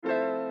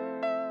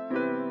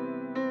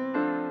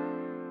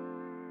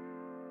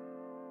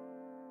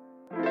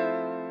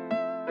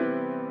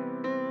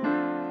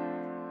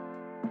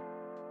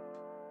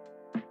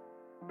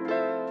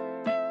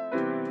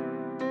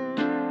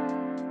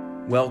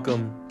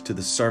Welcome to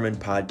the Sermon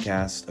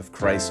Podcast of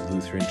Christ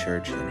Lutheran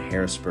Church in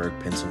Harrisburg,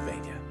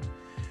 Pennsylvania.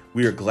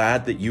 We are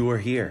glad that you are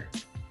here.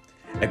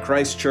 At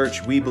Christ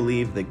Church, we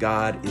believe that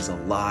God is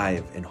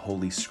alive in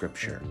Holy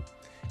Scripture,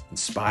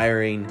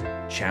 inspiring,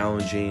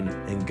 challenging,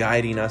 and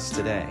guiding us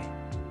today.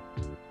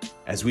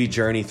 As we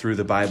journey through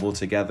the Bible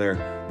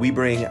together, we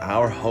bring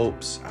our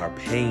hopes, our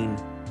pain,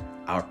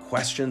 our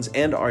questions,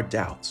 and our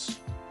doubts,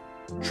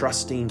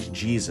 trusting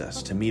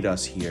Jesus to meet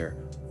us here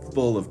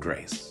full of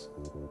grace.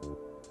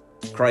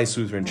 Christ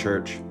Lutheran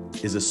Church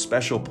is a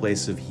special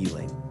place of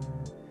healing.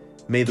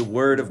 May the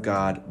Word of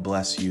God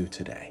bless you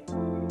today.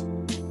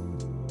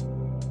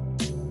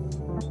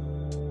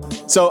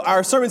 So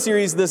our sermon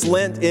series this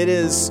Lent, it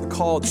is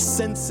called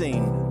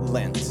Sensing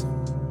Lent.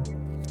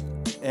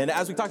 And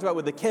as we talked about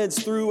with the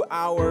kids, through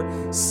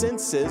our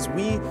senses,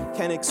 we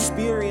can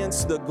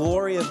experience the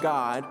glory of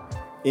God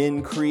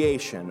in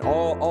creation,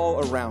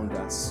 all around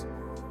us.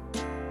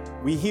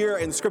 We hear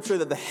in Scripture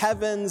that the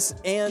heavens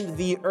and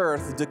the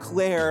earth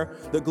declare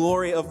the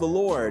glory of the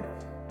Lord.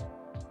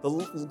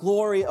 The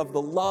glory of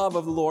the love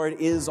of the Lord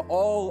is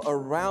all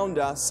around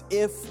us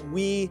if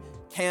we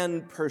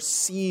can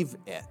perceive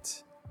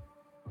it.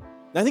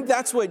 And I think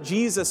that's what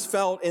Jesus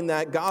felt in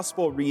that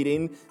gospel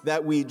reading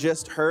that we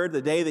just heard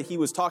the day that he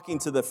was talking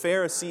to the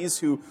Pharisees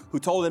who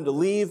told him to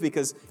leave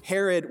because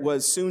Herod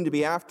was soon to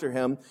be after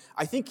him.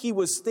 I think he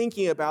was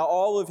thinking about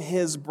all of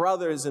his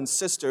brothers and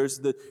sisters,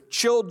 the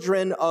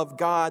children of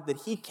God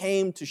that he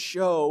came to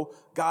show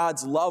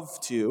God's love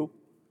to,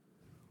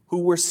 who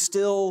were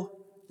still,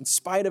 in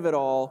spite of it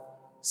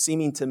all,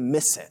 seeming to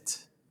miss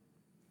it.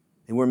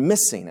 And we're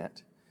missing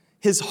it.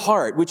 His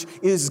heart, which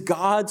is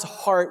God's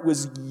heart,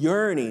 was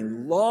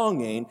yearning,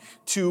 longing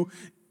to,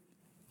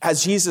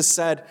 as Jesus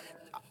said,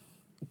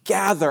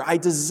 gather. I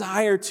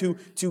desire to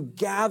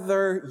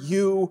gather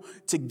you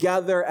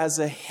together as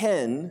a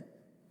hen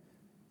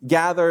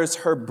gathers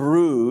her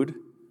brood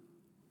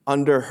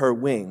under her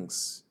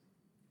wings.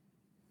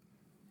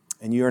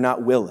 And you're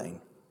not willing.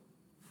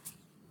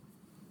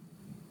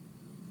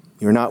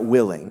 You're not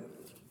willing.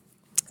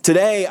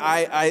 Today,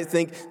 I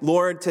think,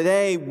 Lord,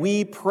 today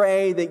we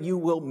pray that you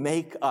will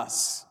make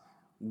us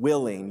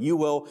willing. You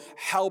will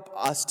help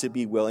us to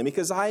be willing.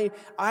 Because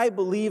I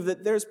believe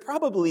that there's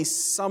probably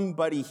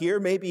somebody here,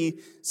 maybe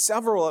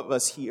several of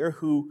us here,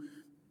 who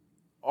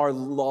are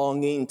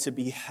longing to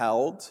be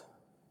held.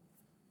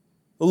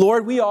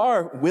 Lord, we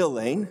are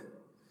willing.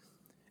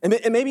 And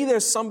maybe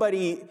there's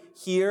somebody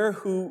here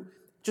who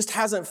just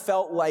hasn't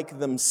felt like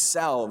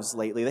themselves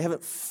lately. They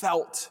haven't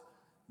felt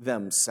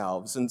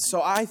themselves. And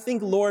so I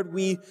think, Lord,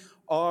 we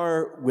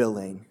are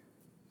willing.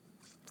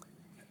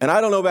 And I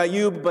don't know about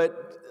you,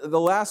 but the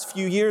last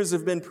few years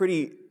have been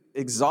pretty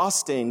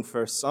exhausting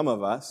for some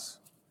of us.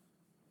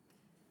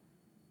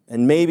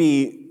 And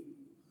maybe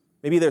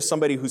there's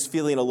somebody who's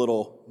feeling a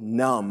little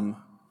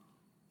numb,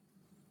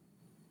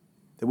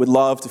 that would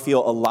love to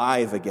feel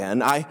alive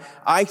again.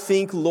 I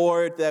think,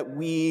 Lord, that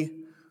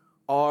we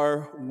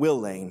are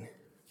willing.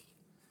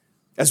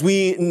 As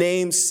we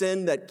name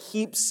sin that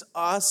keeps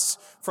us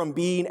from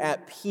being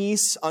at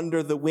peace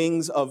under the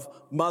wings of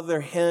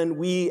Mother Hen,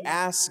 we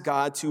ask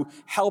God to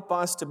help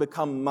us to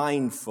become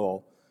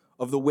mindful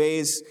of the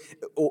ways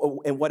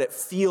and what it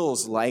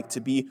feels like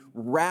to be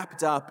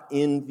wrapped up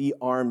in the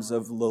arms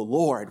of the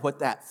Lord, what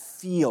that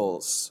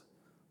feels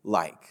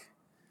like.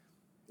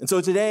 And so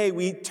today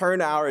we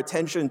turn our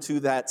attention to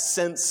that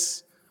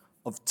sense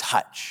of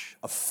touch,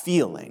 of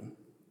feeling.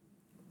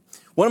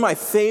 One of my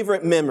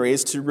favorite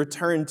memories to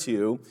return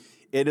to,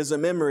 it is a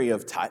memory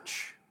of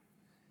touch.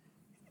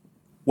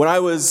 When I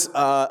was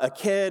a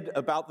kid,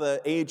 about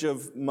the age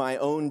of my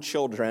own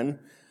children,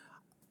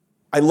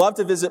 I loved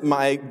to visit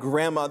my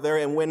grandmother,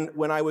 and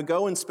when I would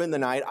go and spend the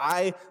night,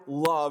 I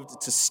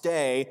loved to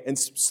stay and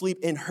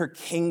sleep in her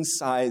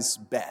king-size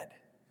bed.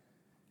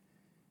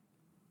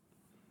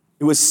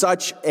 It was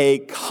such a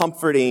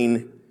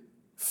comforting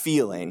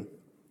feeling.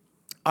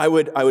 I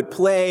would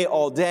play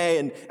all day,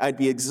 and I'd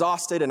be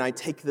exhausted, and I'd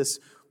take this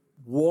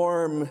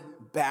warm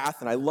bath,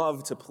 and I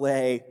loved to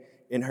play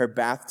in her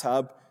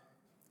bathtub.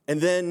 And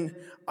then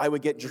I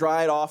would get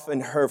dried off in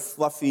her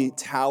fluffy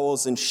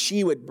towels, and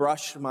she would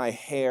brush my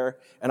hair,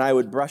 and I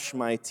would brush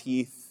my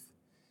teeth.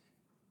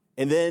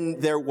 And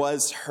then there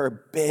was her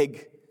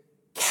big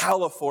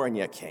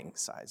California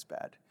king-size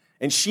bed.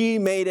 And she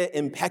made it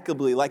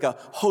impeccably, like a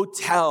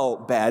hotel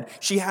bed.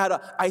 She had,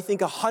 I think,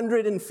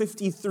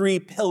 153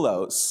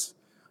 pillows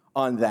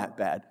on that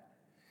bed.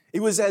 It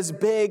was as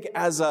big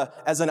as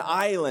an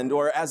island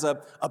or as a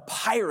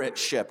pirate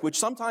ship, which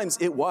sometimes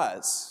it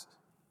was.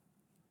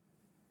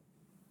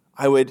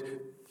 I would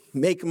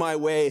make my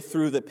way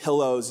through the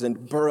pillows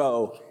and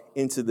burrow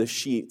into the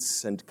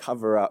sheets and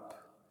cover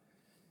up.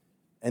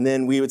 And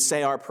then we would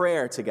say our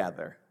prayer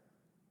together.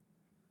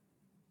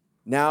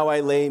 Now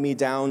I lay me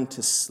down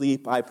to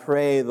sleep. I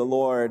pray the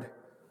Lord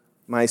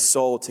my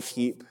soul to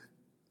keep.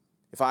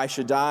 If I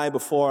should die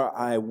before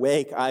I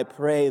wake, I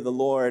pray the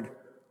Lord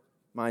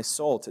my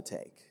soul to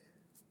take.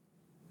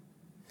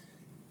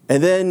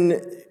 And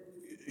then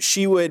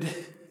she would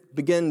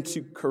begin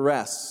to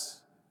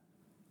caress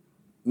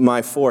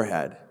my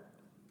forehead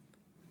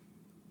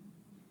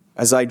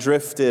as I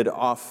drifted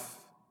off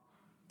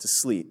to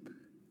sleep.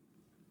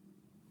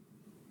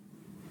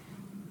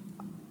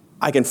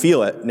 I can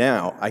feel it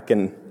now.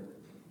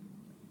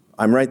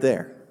 I'm right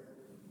there.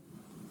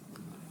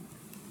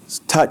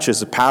 Touch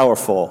is a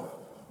powerful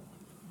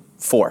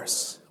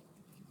force.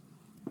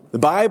 The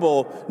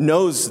Bible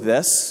knows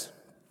this.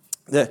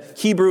 The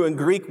Hebrew and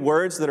Greek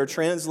words that are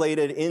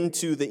translated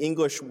into the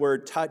English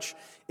word touch,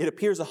 it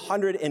appears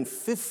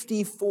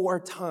 154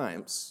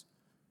 times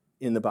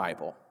in the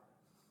Bible.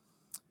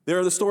 There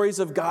are the stories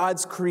of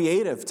God's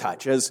creative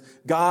touch, as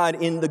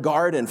God in the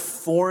garden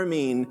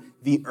forming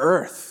the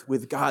earth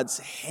with God's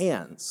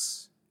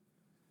hands.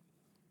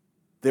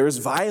 There is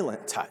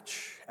violent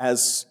touch,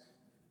 as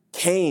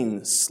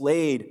Cain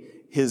slayed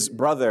his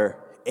brother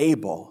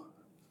Abel.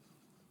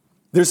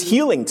 There's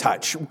healing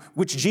touch,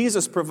 which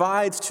Jesus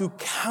provides to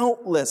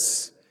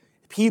countless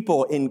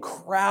people in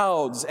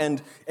crowds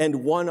and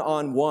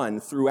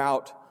one-on-one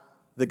throughout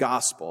the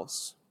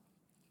Gospels.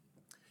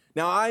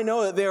 Now, I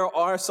know that there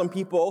are some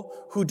people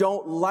who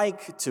don't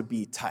like to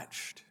be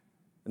touched,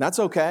 and that's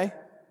okay.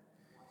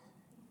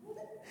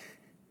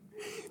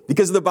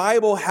 Because the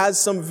Bible has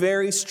some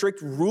very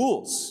strict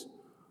rules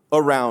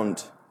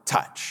around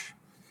touch.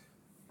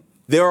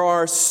 There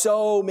are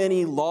so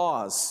many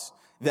laws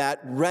that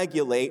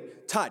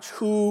regulate touch.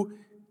 Who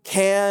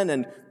can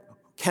and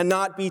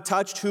cannot be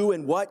touched, who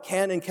and what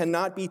can and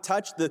cannot be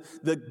touched.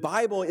 The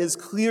Bible is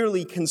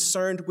clearly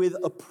concerned with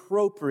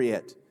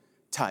appropriate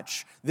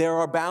touch. There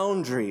are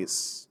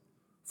boundaries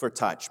for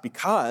touch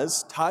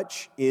because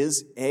touch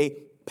is a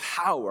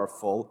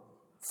powerful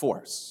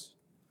force.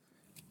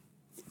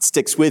 It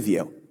sticks with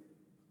you.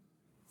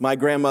 My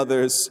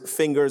grandmother's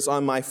fingers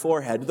on my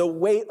forehead, the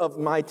weight of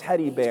my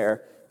teddy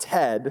bear,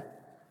 Ted,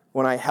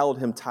 when I held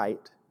him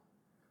tight.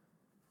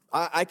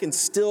 I can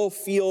still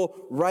feel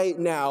right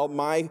now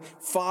my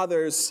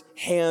father's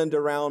hand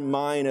around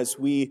mine as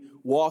we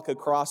walk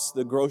across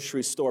the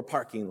grocery store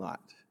parking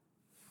lot.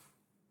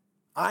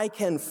 I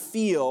can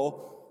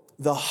feel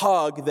the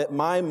hug that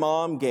my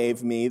mom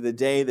gave me the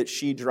day that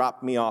she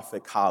dropped me off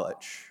at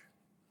college.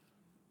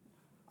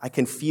 I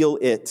can feel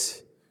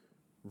it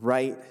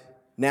right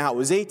now. It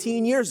was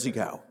 18 years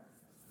ago,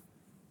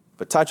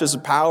 but touch is a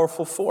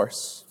powerful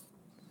force.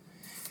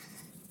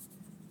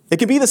 It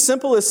can be the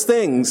simplest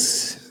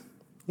things.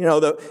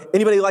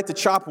 Anybody like to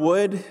chop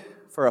wood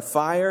for a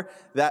fire?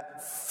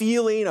 That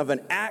feeling of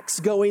an axe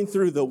going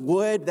through the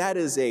wood, that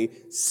is a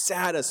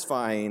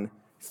satisfying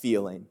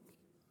feeling.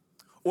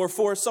 Or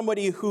for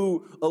somebody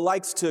who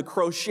likes to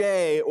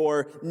crochet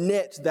or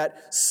knit,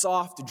 that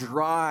soft,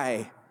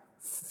 dry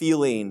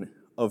feeling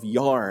of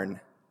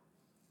yarn.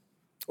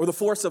 Or the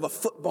force of a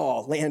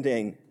football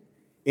landing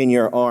in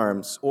your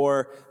arms.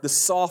 Or the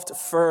soft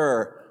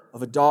fur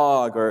of a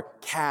dog or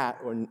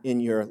cat in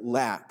your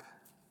lap.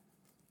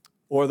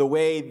 Or the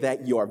way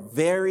that your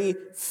very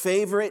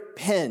favorite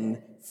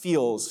pen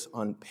feels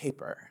on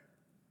paper.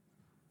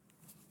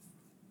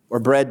 Or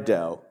bread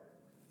dough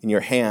in your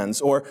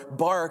hands. Or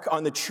bark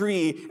on the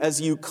tree as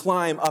you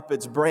climb up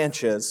its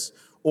branches.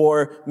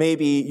 Or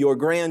maybe your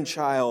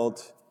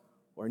grandchild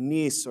or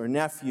niece or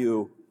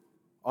nephew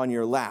on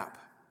your lap.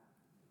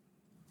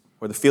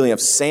 Or the feeling of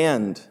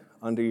sand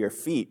under your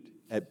feet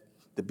at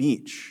the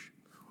beach.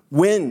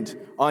 Wind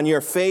on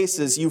your face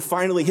as you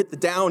finally hit the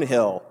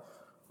downhill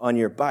on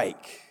your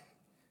bike.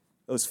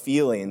 Those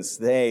feelings,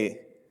 they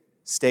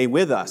stay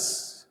with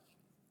us.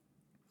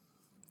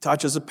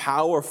 Touch is a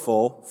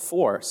powerful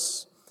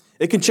force.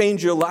 It can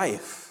change your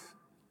life.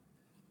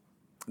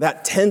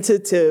 That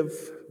tentative,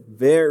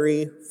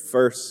 very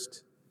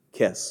first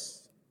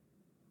kiss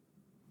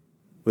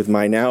with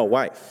my now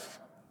wife.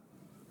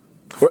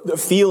 Or the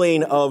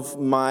feeling of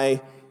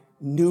my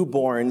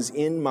newborns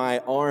in my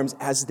arms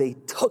as they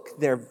took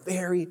their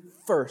very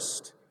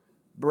first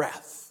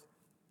breath.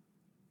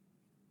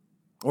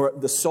 Or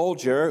the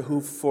soldier who,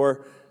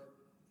 for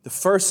the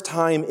first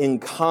time in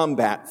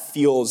combat,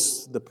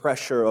 feels the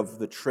pressure of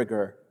the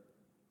trigger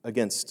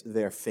against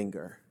their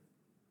finger.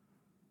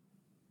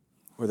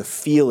 Or the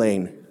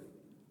feeling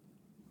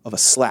of a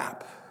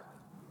slap.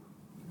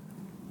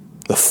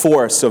 The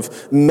force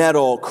of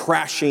metal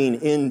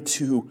crashing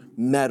into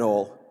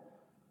metal.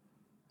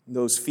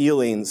 Those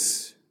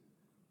feelings,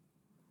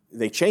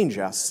 they change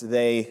us.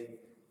 They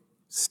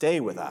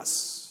stay with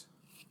us.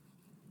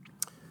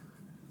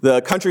 The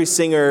country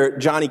singer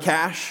Johnny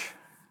Cash,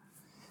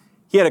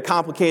 he had a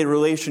complicated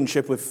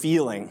relationship with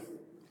feeling.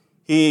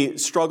 He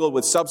struggled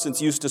with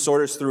substance use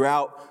disorders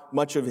throughout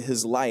much of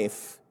his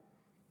life.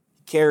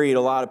 He carried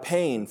a lot of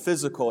pain,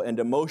 physical and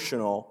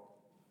emotional.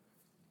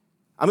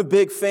 I'm a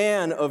big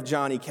fan of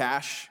Johnny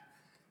Cash,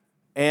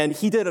 and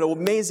he did an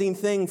amazing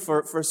thing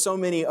for so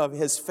many of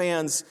his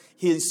fans.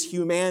 His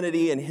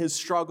humanity and his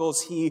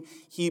struggles,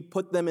 he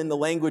put them in the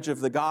language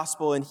of the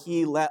gospel, and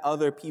he let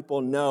other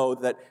people know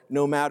that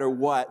no matter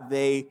what,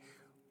 they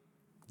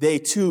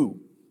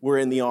too were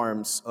in the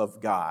arms of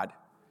God.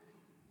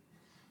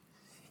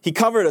 He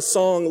covered a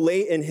song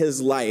late in his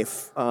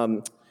life.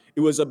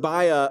 It was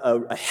by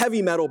a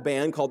heavy metal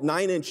band called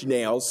Nine Inch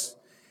Nails.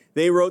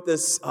 They wrote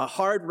this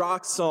hard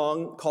rock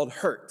song called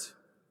Hurt.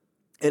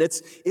 And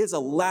it's a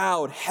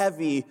loud,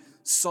 heavy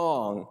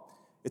song.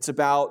 It's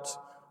about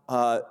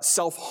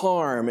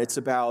self-harm. It's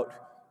about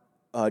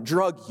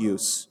drug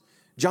use.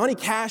 Johnny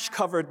Cash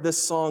covered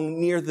this song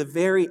near the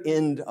very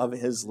end of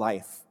his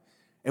life.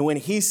 And when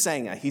he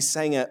sang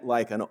it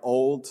like an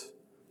old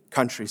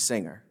country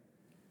singer.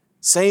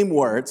 Same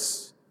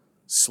words,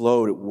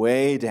 slowed it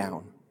way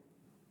down.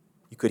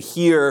 You could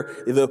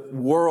hear the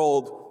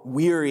world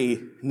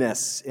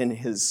weariness in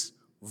his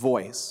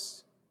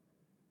voice.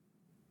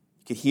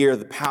 You could hear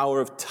the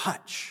power of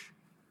touch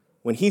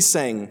when he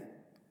sang,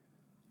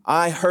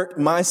 I hurt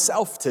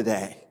myself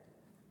today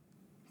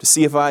to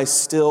see if I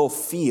still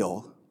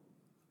feel.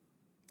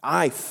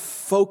 I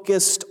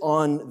focused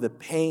on the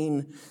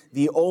pain,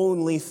 the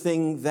only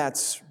thing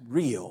that's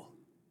real.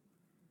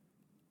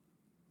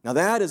 Now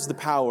that is the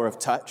power of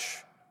touch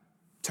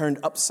turned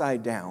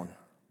upside down.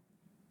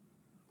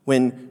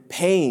 When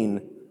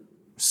pain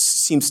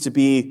seems to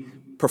be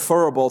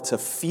preferable to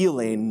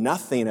feeling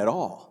nothing at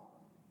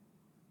all.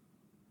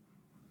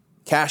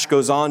 Cash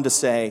goes on to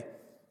say,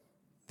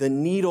 the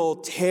needle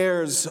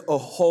tears a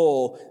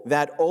hole,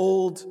 that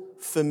old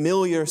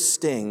familiar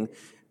sting.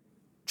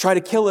 Try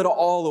to kill it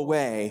all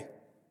away,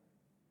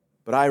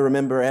 but I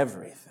remember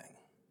everything.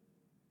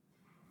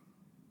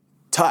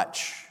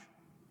 Touch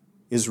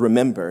is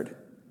remembered.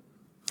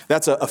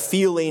 That's a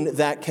feeling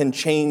that can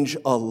change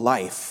a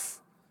life.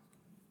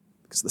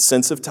 Because the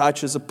sense of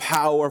touch is a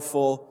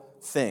powerful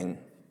thing.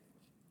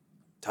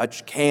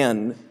 Touch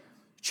can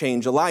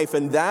change a life,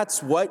 and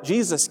that's what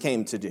Jesus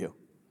came to do.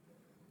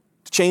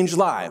 To change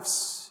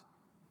lives.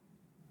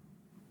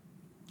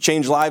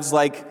 Change lives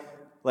like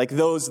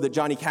those that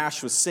Johnny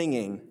Cash was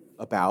singing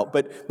about.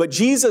 But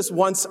Jesus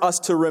wants us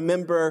to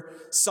remember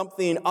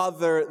something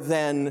other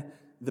than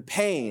the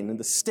pain and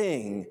the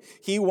sting.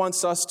 He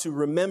wants us to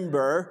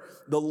remember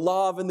the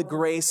love and the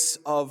grace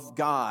of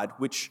God,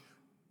 which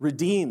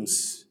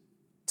redeems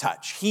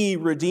touch. He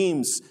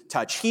redeems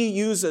touch. He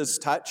uses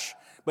touch,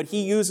 but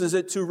he uses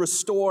it to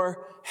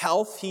restore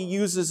health. He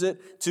uses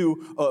it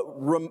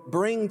to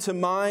bring to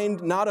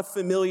mind not a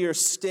familiar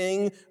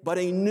sting, but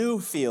a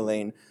new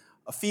feeling,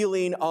 a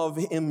feeling of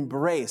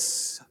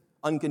embrace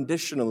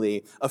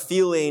unconditionally, a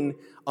feeling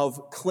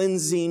of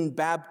cleansing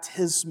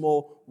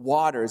baptismal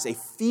waters, a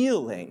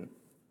feeling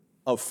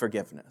of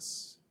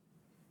forgiveness.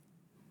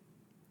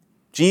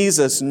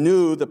 Jesus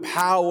knew the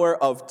power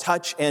of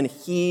touch, and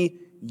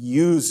he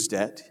used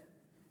it.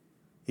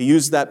 He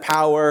used that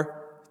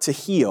power to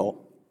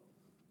heal.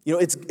 You know,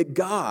 it's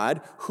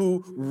God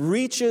who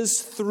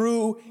reaches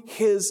through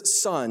his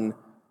Son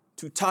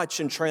to touch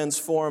and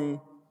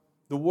transform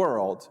the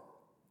world.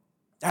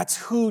 That's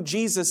who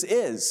Jesus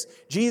is.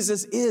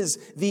 Jesus is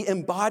the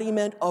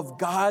embodiment of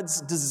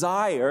God's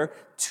desire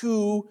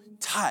to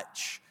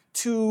touch,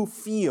 to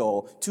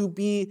feel, to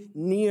be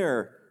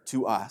near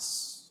to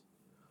us.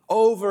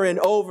 Over and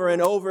over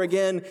and over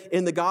again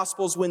in the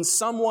Gospels, when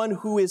someone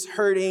who is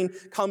hurting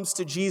comes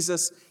to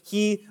Jesus,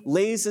 he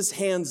lays his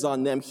hands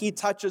on them, he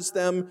touches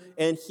them,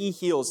 and he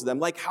heals them.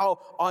 Like how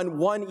on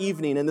one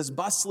evening in this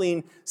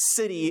bustling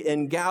city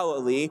in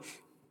Galilee,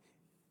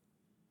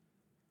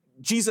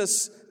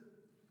 Jesus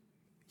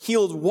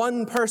healed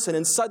one person,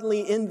 and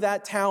suddenly in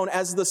that town,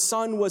 as the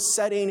sun was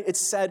setting, it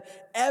said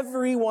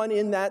everyone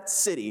in that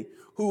city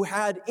who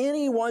had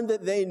anyone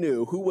that they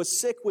knew who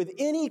was sick with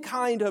any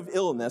kind of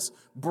illness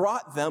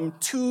brought them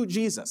to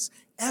Jesus.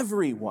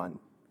 Everyone.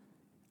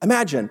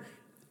 Imagine,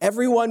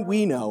 everyone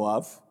we know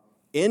of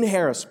in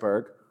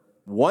Harrisburg,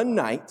 one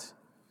night,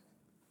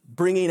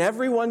 bringing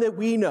everyone that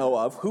we know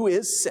of who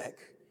is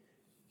sick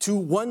to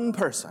one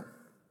person.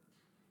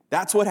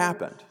 That's what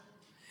happened.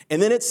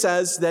 And then it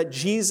says that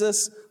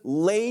Jesus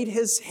laid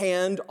his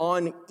hand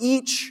on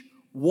each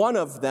one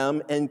of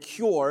them and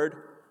cured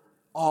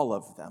all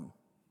of them.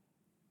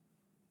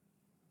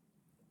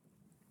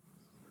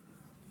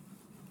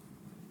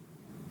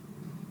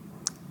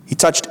 He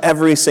touched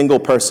every single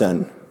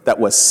person that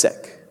was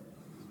sick.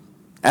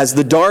 As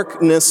the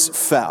darkness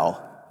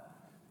fell,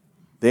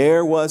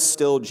 there was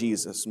still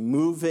Jesus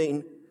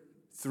moving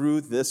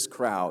through this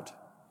crowd,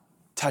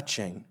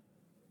 touching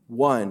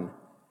one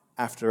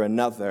after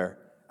another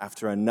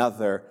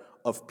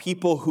of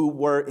people who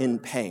were in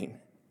pain.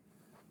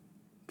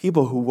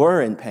 People who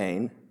were in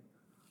pain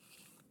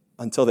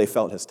until they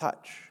felt his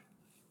touch.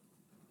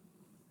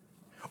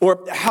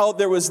 Or how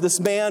there was this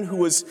man who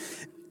was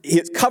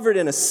covered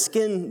in a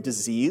skin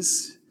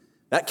disease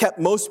that kept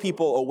most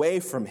people away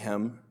from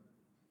him.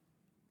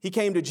 He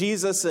came to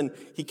Jesus and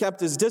he kept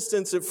his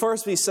distance. At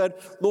first he said,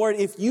 Lord,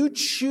 if you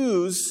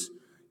choose,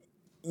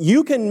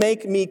 you can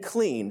make me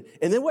clean.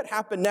 And then what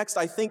happened next,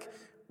 I think,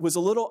 was a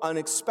little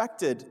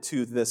unexpected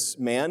to this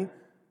man,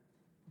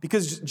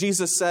 because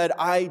Jesus said,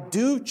 I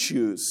do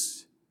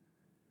choose.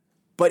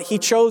 But he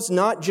chose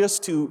not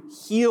just to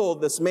heal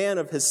this man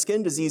of his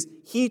skin disease,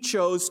 he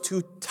chose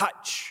to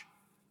touch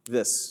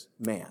this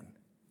man.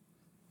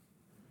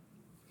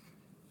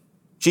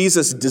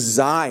 Jesus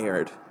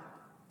desired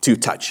to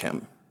touch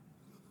him.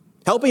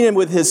 Helping him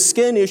with his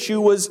skin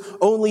issue was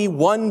only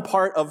one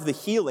part of the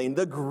healing.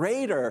 The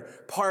greater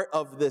part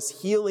of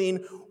this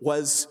healing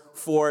was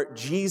for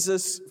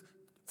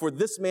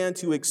this man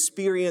to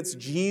experience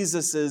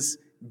Jesus'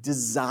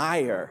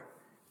 desire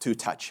to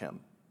touch him.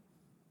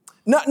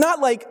 Not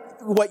like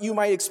what you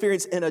might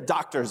experience in a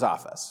doctor's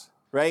office,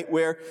 right?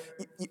 Where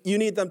you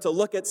need them to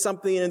look at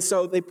something, and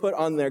so they put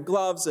on their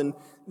gloves and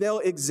they'll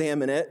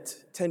examine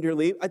it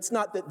tenderly. It's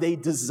not that they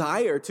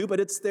desire to,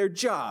 but it's their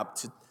job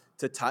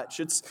to touch.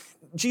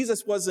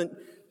 Jesus wasn't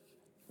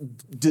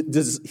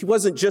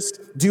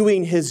just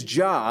doing his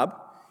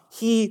job.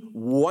 He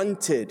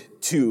wanted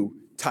to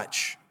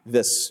touch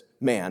this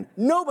man.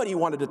 Nobody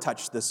wanted to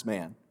touch this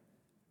man.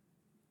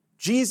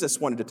 Jesus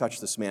wanted to touch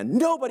this man.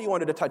 Nobody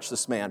wanted to touch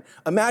this man.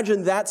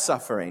 Imagine that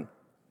suffering,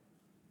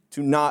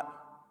 to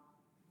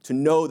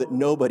know that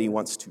nobody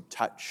wants to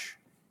touch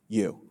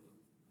you.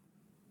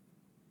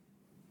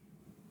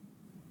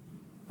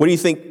 What do you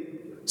think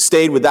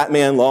stayed with that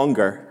man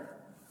longer?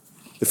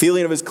 The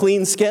feeling of his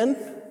clean skin,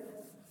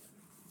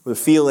 or the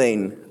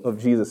feeling of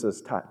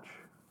Jesus' touch?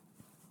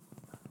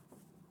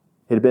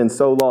 It had been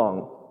so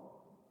long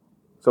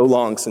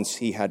since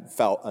he had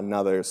felt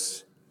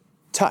another's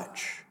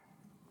touch.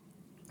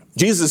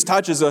 Jesus'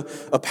 touch is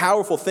a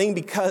powerful thing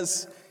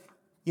because,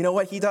 you know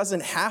what? He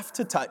doesn't have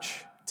to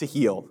touch to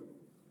heal.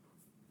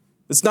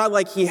 It's not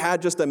like he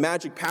had just a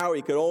magic power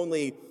he could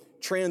only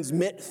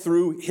transmit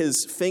through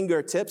his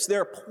fingertips.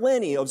 There are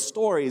plenty of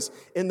stories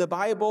in the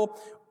Bible,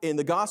 in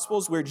the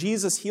Gospels, where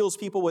Jesus heals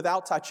people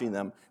without touching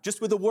them. Just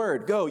with a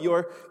word, go,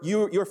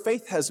 your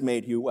faith has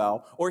made you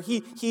well. Or he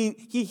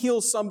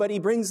heals somebody,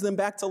 brings them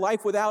back to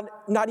life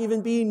without not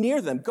even being near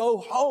them. Go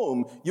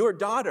home, your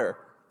daughter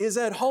is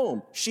at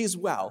home, she's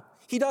well.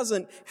 He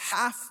doesn't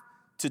have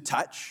to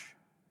touch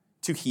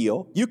to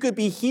heal. You could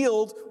be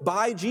healed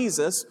by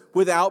Jesus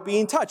without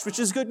being touched, which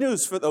is good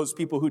news for those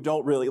people who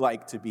don't really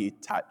like to be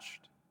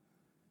touched.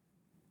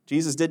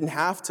 Jesus didn't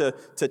have to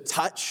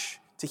touch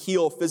to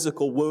heal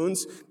physical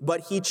wounds,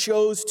 but he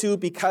chose to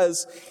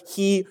because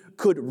he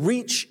could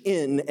reach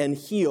in and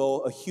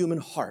heal a human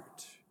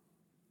heart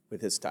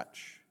with his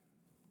touch.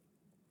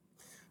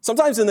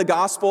 Sometimes in the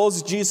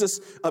Gospels,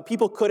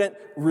 people couldn't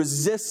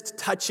resist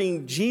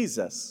touching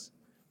Jesus.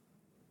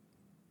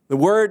 The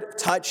word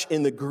touch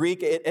in the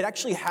Greek, it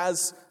actually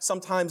has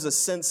sometimes a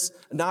sense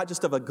not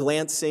just of a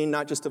glancing,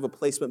 not just of a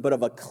placement, but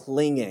of a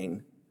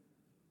clinging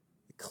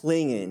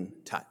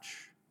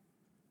touch.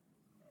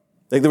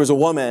 Like there was a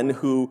woman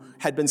who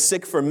had been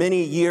sick for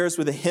many years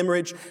with a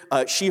hemorrhage.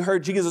 She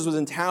heard Jesus was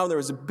in town. There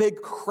was a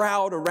big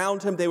crowd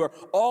around him. They were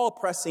all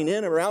pressing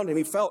in around him.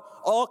 He felt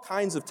all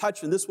kinds of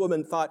touch. And this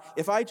woman thought,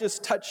 if I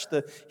just touch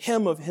the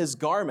hem of his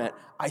garment,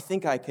 I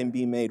think I can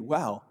be made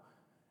well.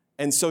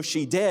 And so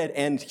she did,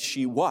 and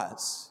she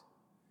was.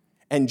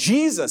 And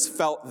Jesus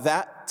felt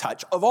that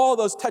touch. Of all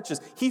those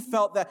touches, he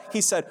felt that.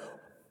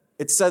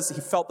 It says he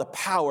felt the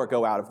power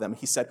go out of them.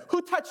 He said,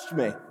 "Who touched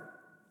me?"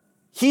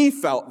 He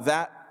felt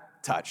that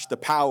touch, the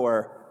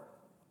power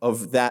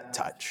of that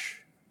touch.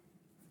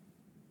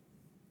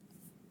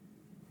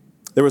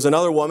 There was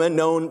another woman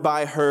known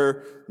by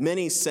her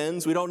many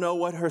sins. We don't know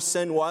what her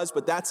sin was,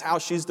 but that's how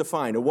she's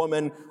defined. A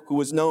woman who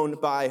was known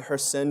by her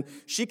sin.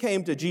 She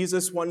came to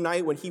Jesus one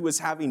night when he was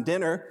having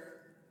dinner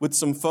with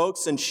some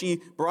folks, and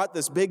she brought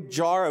this big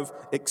jar of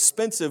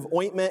expensive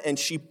ointment, and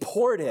she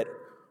poured it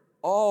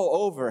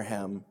all over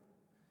him.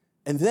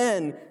 And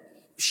then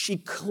she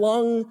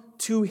clung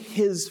to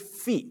his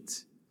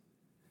feet.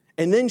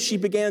 And then she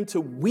began to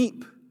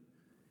weep,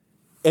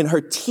 and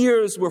her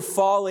tears were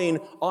falling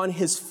on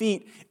his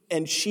feet,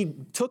 and she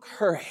took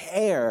her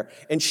hair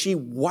and she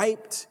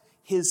wiped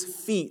his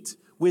feet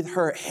with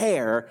her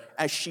hair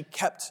as she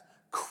kept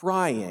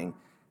crying.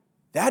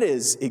 That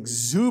is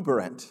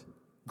exuberant,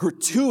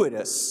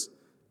 gratuitous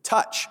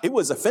touch. It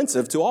was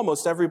offensive to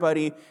almost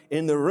everybody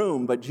in the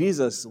room, but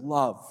Jesus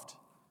loved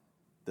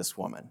this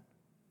woman.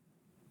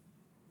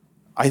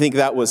 I think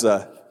that was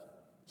a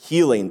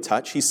healing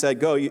touch. He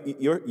said, "Go,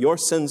 your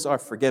sins are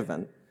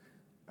forgiven."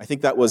 I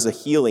think that was a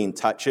healing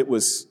touch. It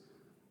was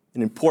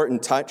an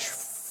important touch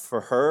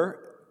for her,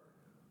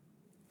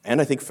 and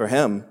I think for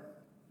him.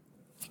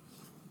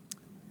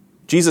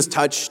 Jesus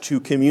touched to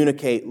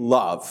communicate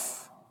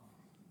love.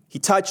 He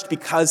touched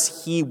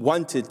because he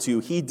wanted to.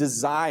 He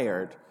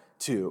desired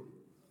to.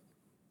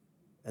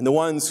 And the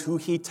ones who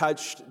he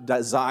touched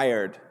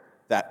desired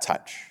that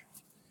touch.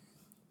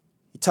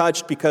 He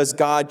touched because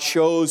God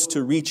chose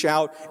to reach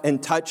out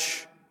and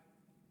touch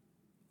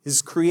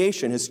his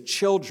creation, his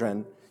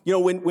children. You know,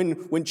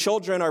 when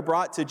children are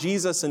brought to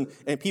Jesus and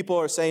people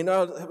are saying,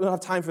 "No, we don't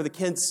have time for the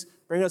kids.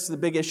 Bring us to the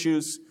big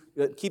issues.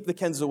 Keep the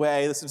kids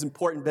away. This is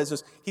important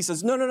business." He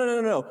says,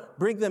 No.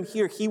 Bring them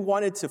here. He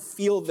wanted to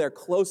feel their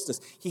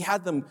closeness. He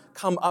had them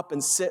come up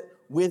and sit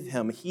with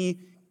him. He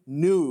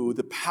knew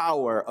the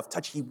power of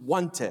touch. He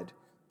wanted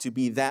to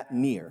be that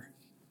near.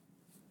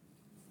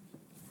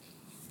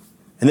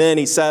 And then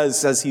he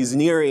says, as he's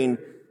nearing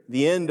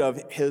the end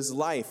of his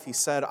life, he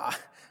said,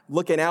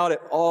 "Looking out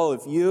at all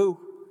of you,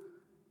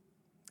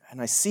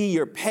 And I see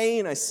your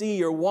pain. I see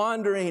your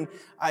wandering.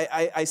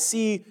 I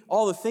see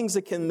all the things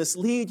that can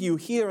mislead you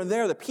here and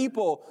there, the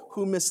people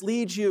who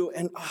mislead you.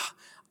 And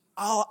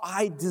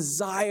I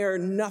desire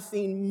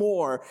nothing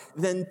more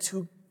than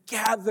to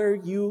gather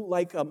you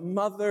like a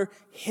mother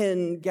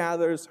hen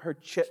gathers her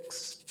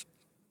chicks.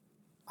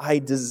 I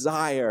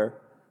desire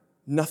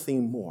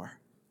nothing more.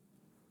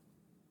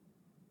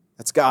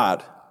 That's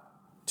God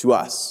to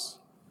us,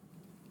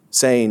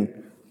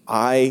 saying,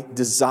 I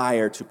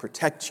desire to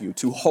protect you,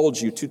 to hold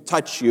you, to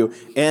touch you,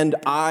 and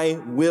I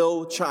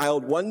will,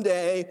 child, one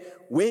day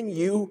when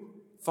you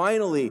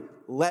finally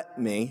let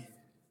me.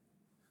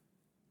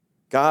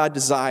 God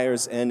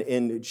desires, and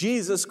in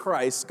Jesus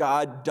Christ,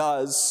 God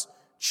does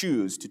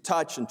choose to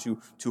touch and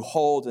to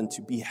hold and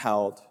to be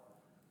held.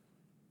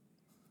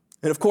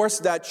 And of course,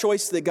 that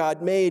choice that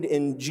God made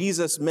in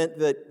Jesus meant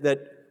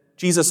that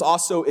Jesus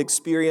also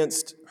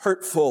experienced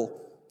hurtful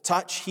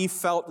touch. He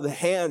felt the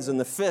hands and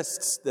the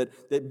fists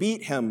that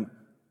beat him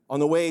on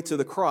the way to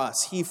the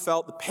cross. He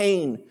felt the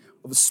pain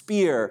of a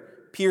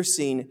spear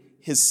piercing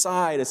his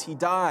side as he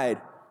died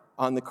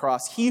on the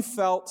cross. He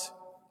felt,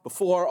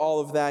 before all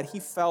of that, he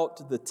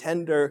felt the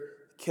tender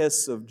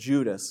kiss of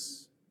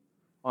Judas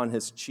on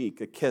his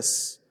cheek, a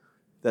kiss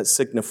that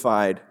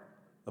signified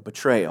a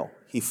betrayal.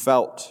 He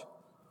felt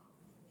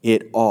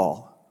it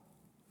all.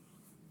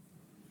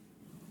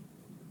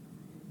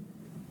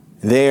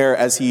 There,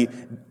 as he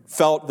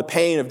felt the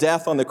pain of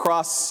death on the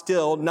cross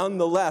still,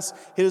 nonetheless,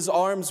 his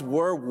arms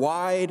were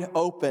wide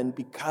open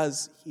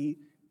because he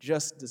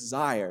just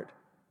desired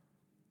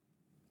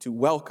to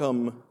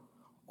welcome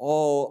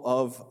all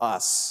of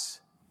us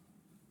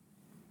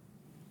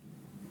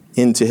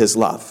into his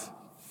love.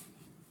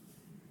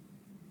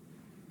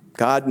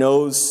 God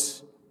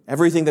knows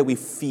everything that we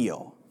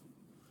feel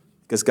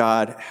because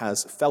God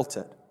has felt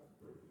it.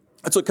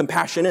 That's what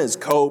compassion is,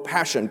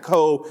 co-passion,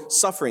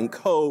 co-suffering,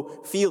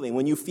 co-feeling.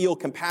 When you feel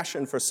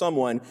compassion for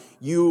someone,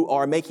 you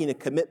are making a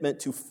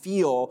commitment to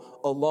feel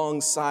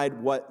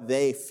alongside what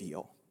they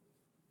feel.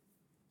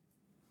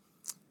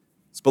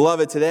 So,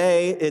 beloved,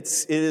 today it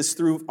is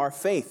through our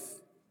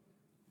faith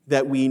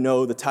that we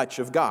know the touch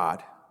of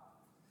God.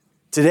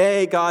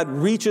 Today, God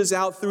reaches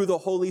out through the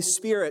Holy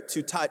Spirit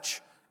to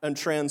touch and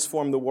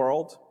transform the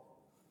world.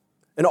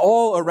 And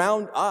all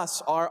around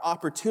us are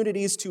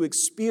opportunities to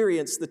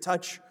experience the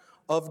touch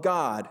of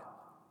God.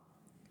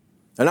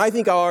 And I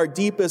think our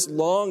deepest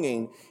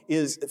longing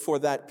is for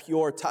that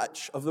pure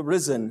touch of the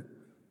risen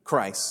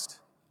Christ.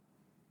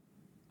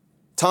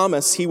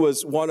 Thomas, he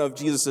was one of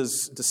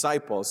Jesus'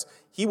 disciples.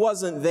 He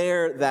wasn't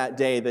there that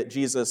day that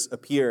Jesus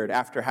appeared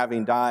after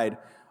having died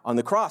on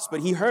the cross,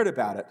 but he heard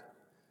about it.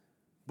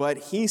 But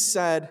he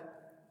said,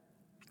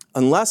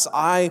 unless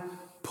I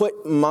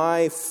put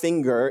my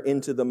finger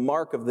into the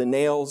mark of the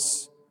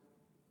nails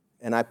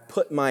and I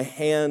put my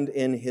hand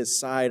in his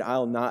side,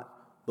 I'll not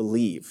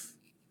believe.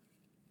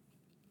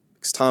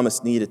 Because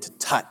Thomas needed to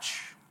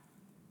touch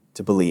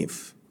to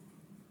believe.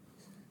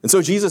 And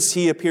so Jesus,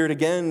 he appeared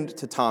again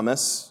to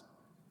Thomas.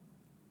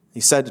 He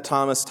said to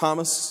Thomas,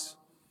 Thomas,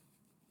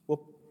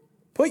 well,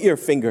 put your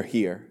finger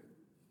here.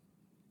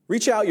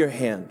 Reach out your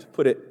hand,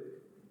 put it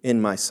in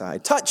my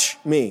side. Touch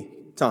me,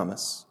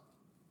 Thomas,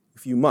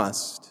 if you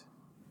must.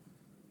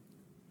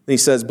 And he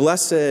says,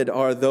 blessed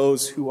are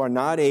those who are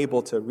not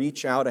able to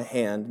reach out a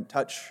hand and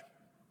touch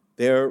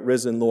their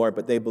risen Lord,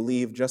 but they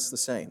believe just the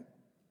same.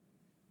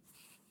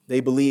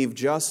 They believe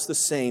just the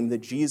same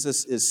that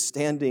Jesus is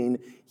standing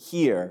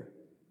here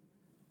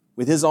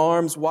with his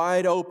arms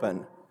wide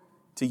open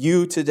to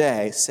you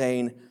today,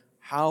 saying,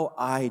 how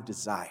I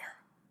desire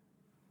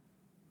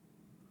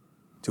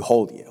to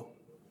hold you.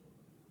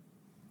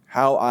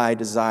 How I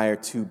desire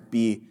to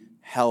be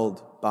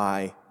held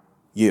by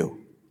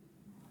you.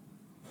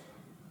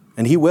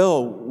 And he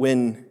will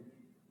when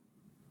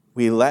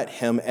we let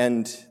him,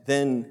 and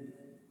then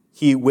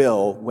he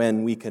will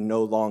when we can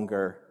no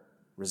longer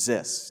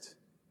resist.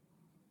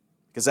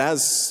 Because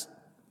as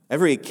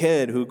every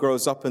kid who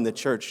grows up in the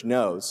church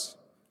knows,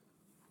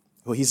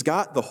 well, he's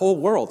got the whole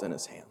world in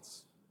his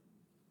hands.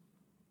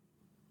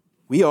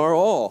 We are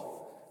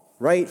all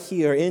right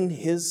here in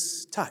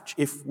his touch,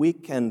 if we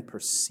can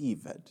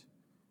perceive it.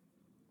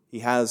 He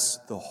has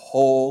the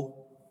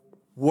whole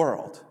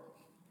world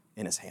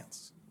in his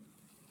hands.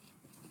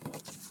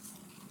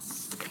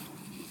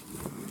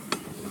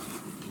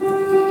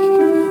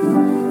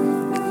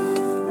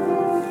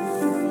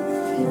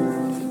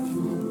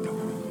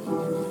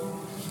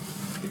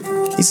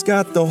 He's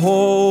got the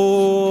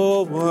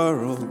whole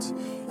world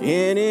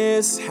in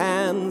his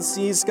hands.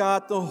 He's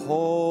got the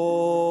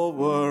whole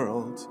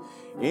world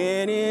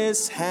in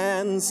his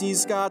hands.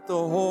 He's got the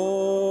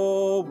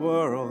whole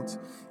world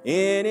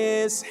in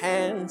his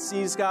hands.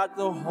 He's got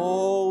the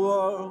whole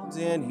world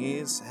in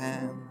his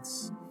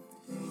hands.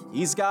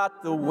 He's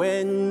got the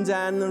wind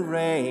and the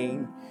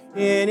rain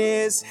in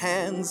his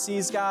hands.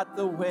 He's got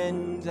the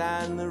wind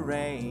and the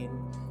rain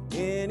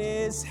in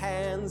his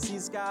hands.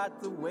 He's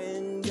got the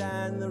wind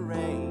and the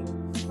rain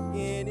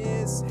in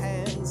his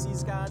hands.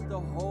 He's got the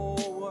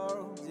whole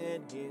world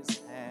in his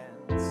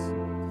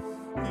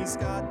hands. Peace,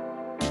 God.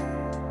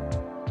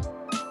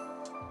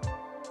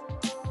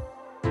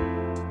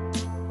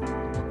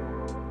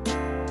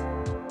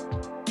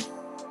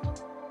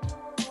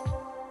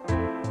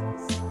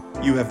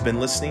 You have been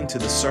listening to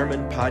the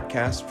Sermon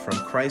Podcast from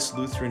Christ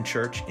Lutheran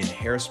Church in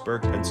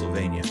Harrisburg,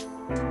 Pennsylvania.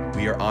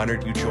 We are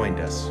honored you joined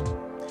us.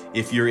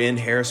 If you're in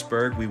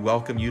Harrisburg, we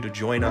welcome you to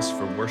join us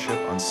for worship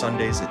on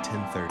Sundays at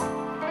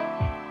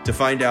 10:30. To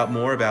find out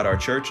more about our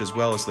church as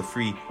well as the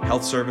free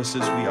health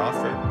services we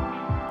offer,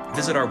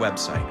 visit our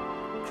website,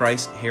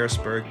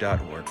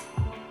 christharrisburg.org.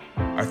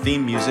 Our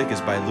theme music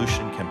is by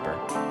Lucian Kemper.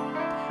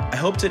 I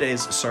hope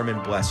today's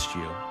sermon blessed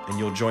you and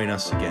you'll join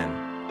us again.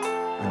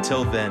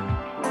 Until then,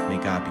 may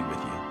God be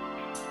with you.